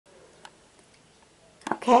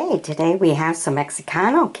Okay, today we have some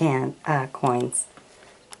Mexicano coins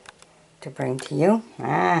to bring to you.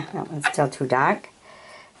 That one's still too dark.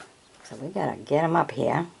 So we gotta get them up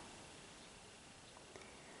here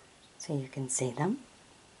so you can see them.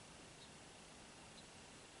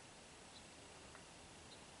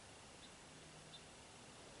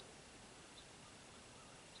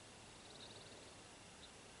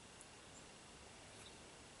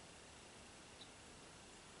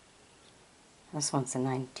 This one's a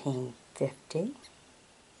 1950.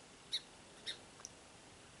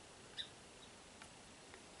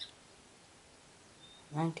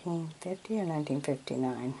 $1950 or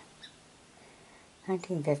 1959?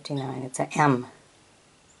 1959. It's a M.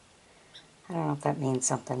 I don't know if that means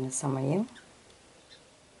something to some of you.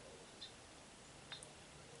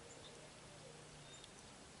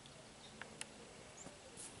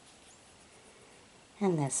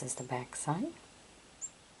 And this is the back side.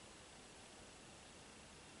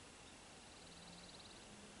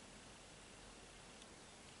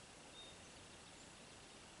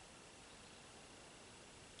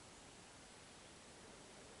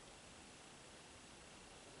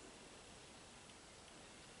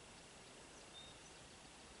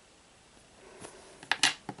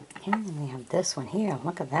 And then we have this one here.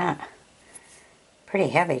 Look at that. Pretty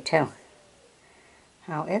heavy too.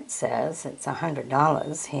 Now it says it's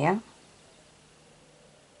 $100 here.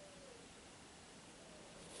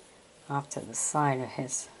 Off to the side of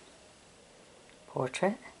his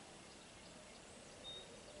portrait.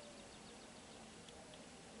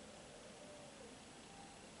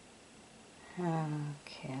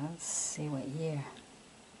 Okay, let's see what year.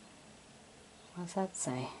 What does that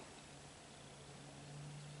say?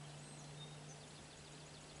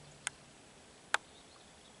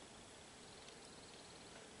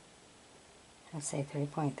 Let's say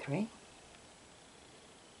 3.3.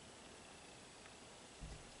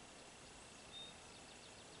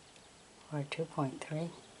 Or 2.3.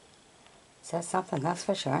 Says something, that's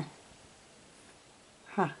for sure.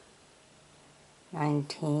 Huh.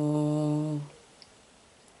 19...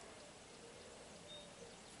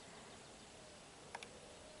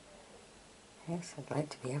 Yes, I'd like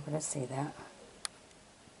to be able to see that.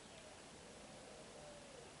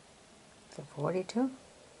 Is it 42?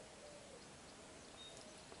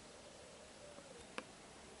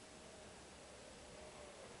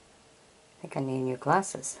 I think I need new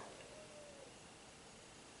glasses.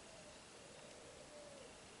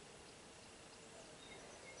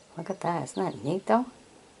 Look at that, isn't that neat though?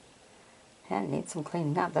 Yeah, it needs some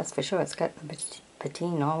cleaning up, that's for sure. It's got the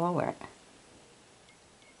patine all over it.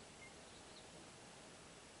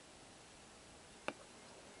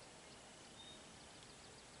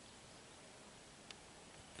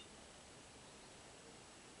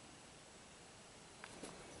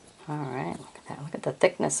 Alright, look at that. Look at the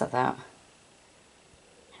thickness of that.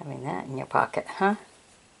 Having that in your pocket, huh?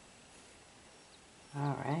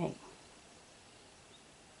 Alright.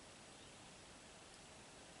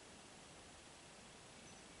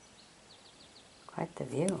 Quite the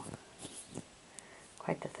view.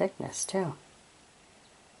 Quite the thickness, too.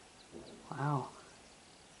 Wow.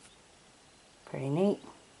 Pretty neat.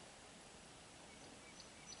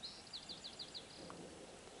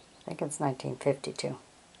 I think it's 1952.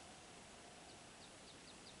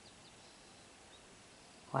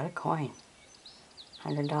 What a coin.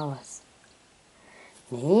 $100.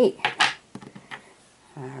 Neat.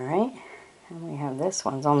 Alright. And we have this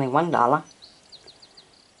one's only $1.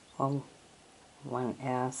 Well,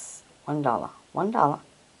 1S. $1. $1.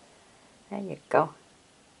 There you go.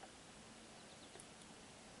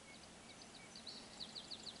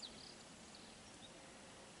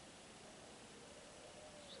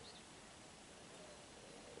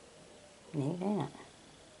 Neat, ain't it?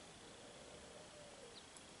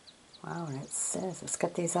 Wow, and it says, it's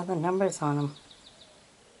got these other numbers on them.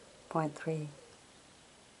 0.3.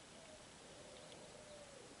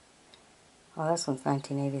 Oh, this one's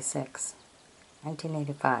 1986.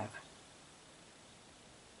 1985.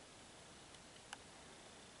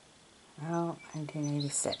 Oh,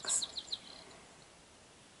 1986.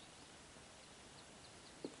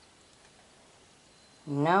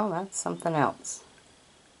 No, that's something else.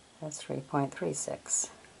 That's 3.36.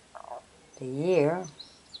 The year,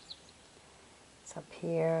 it's up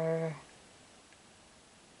here.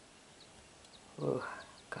 Ooh,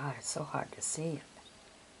 God, it's so hard to see.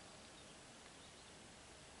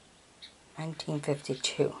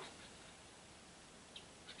 1952.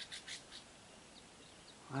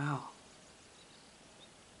 Wow.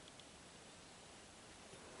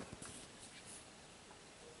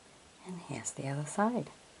 And here's the other side.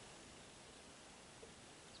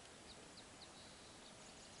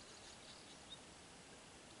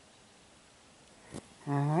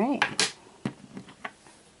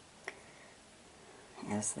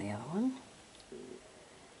 There's the other one.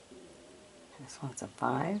 This one's a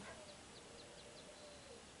 5.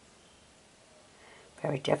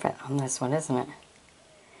 Very different on this one, isn't it?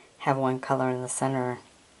 Have one color in the center,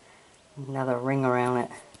 another ring around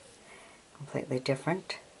it. Completely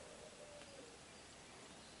different.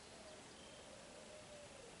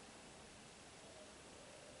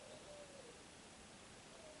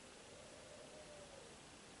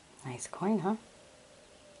 Nice coin, huh?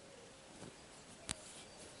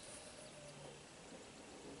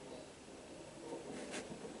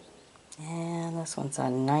 And this one's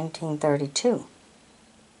on 1932.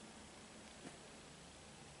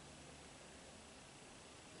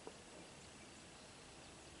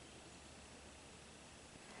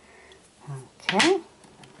 Okay.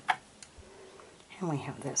 And we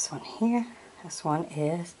have this one here. This one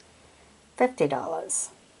is $50. See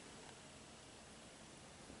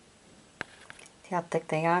how thick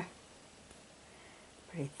they are?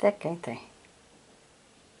 Pretty thick, ain't they?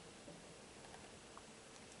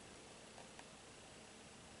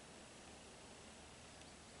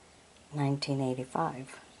 $19.85.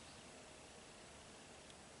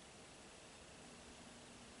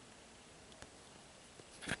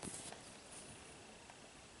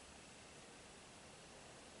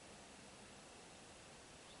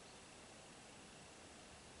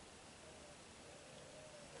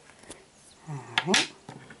 Alright.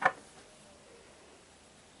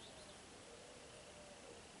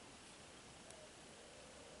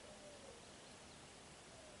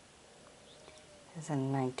 This is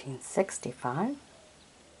in 1965.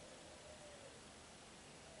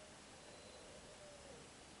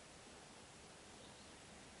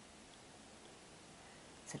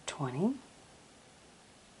 It's a 20.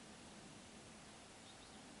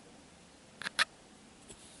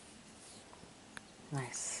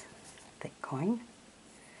 Nice thick coin.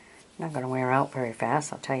 Not going to wear out very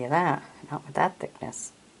fast, I'll tell you that. Not with that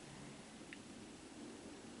thickness.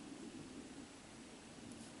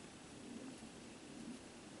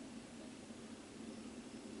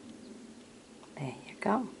 There you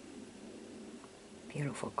go.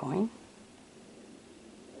 Beautiful coin.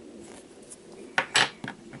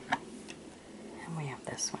 And we have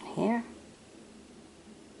this one here.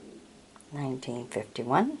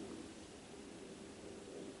 1951.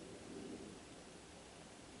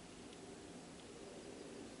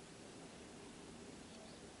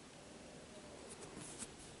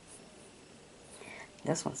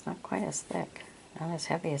 This one's not quite as thick, not as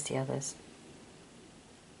heavy as the others.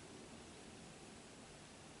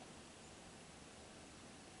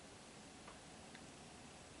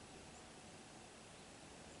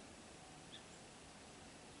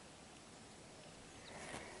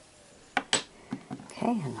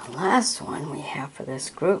 Okay, and the last one we have for this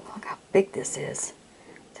group, look how big this is.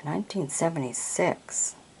 It's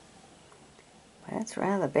 1976, but it's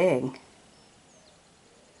rather big.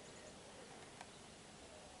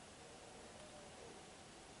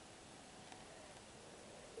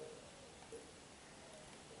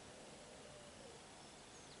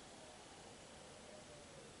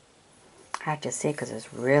 Hard to see because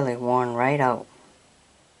it's really worn right out.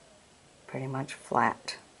 Pretty much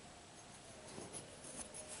flat.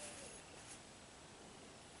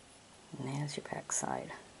 And there's your back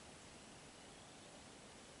side.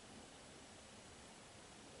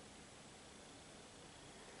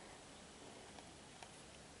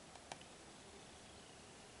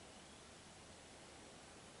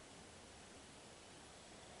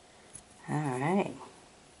 Alright.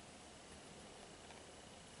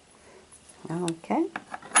 Okay.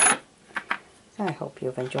 So I hope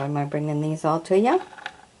you've enjoyed my bringing these all to you.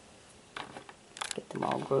 Get them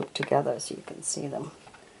all grouped together so you can see them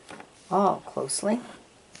all closely.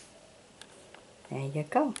 There you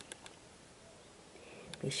go.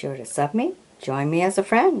 Be sure to sub me, join me as a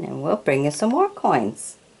friend, and we'll bring you some more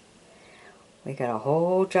coins. We got a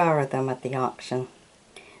whole jar of them at the auction.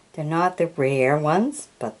 They're not the rare ones,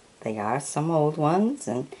 but they are some old ones,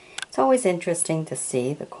 and it's always interesting to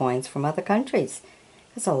see the coins from other countries,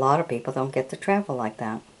 because a lot of people don't get to travel like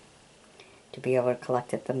that, to be able to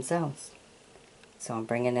collect it themselves. So I'm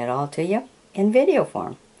bringing it all to you in video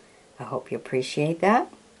form. I hope you appreciate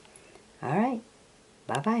that. Alright,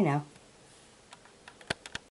 bye-bye now.